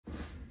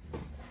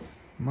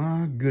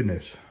My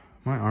goodness,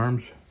 my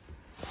arms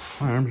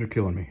are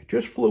killing me.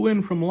 Just flew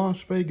in from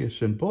Las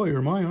Vegas, and boy,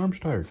 are my arms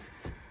tired.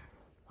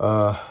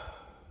 I'm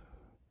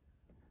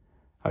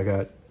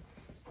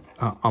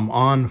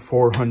on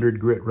 400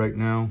 grit right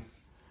now,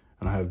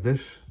 and I have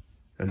this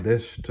and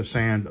this to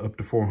sand up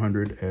to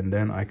 400, and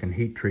then I can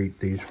heat treat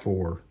these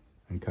 4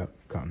 and cut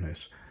on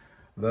this.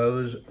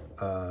 Those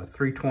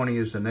 320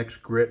 is the next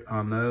grit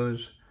on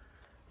those,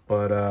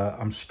 but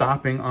I'm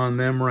stopping on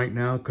them right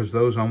now because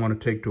those I want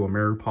to take to a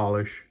mirror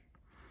polish,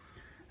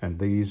 and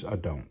these I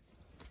don't.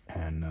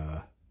 And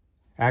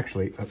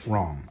actually,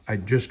 wrong.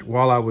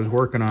 While I was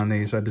working on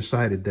these, I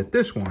decided that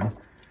this one,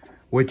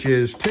 which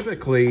is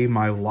typically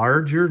my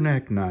larger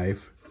neck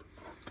knife,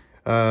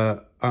 I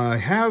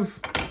have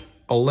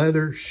a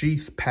leather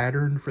sheath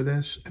pattern for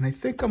this, and I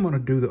think I'm going to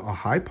do a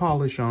high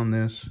polish on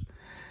this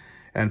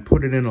and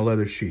put it in a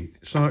leather sheath.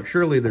 So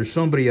surely there's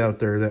somebody out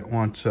there that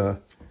wants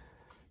a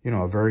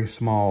very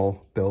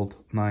small belt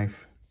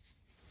knife.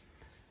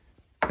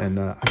 And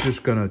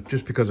I'm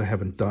just because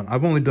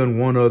I've only done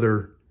one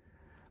other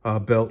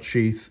belt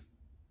sheath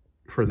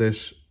for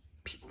this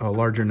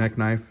larger neck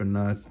knife, and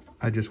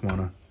I just want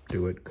to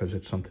do it because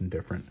it's something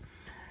different.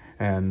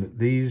 And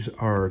these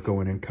are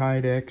going in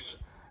Kydex,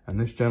 and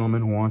this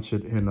gentleman wants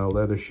it in a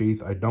leather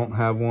sheath. I don't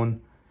have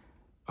one,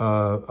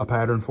 a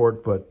pattern for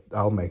it, but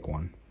I'll make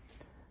one.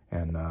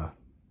 And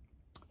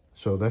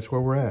so that's where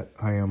we're at.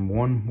 I am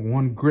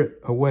one grit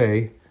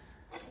away.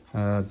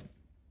 Yeah,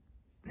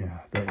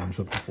 that one's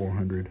up to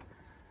 400.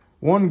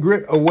 1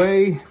 grit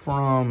away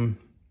from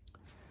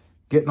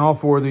getting all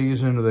 4 of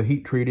these into the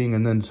heat treating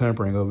and then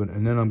tempering oven,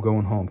 and then I'm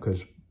going home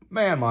because,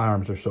 man, my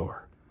arms are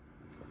sore.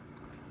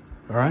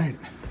 All right,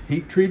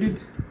 heat treated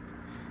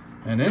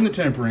and in the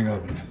tempering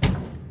oven.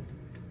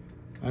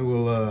 I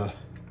will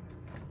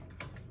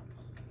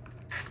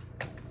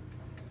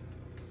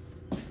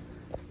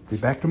be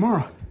back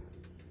tomorrow.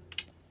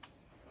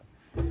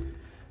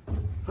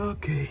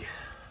 Okay.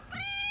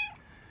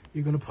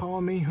 You gonna paw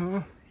me,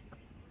 huh?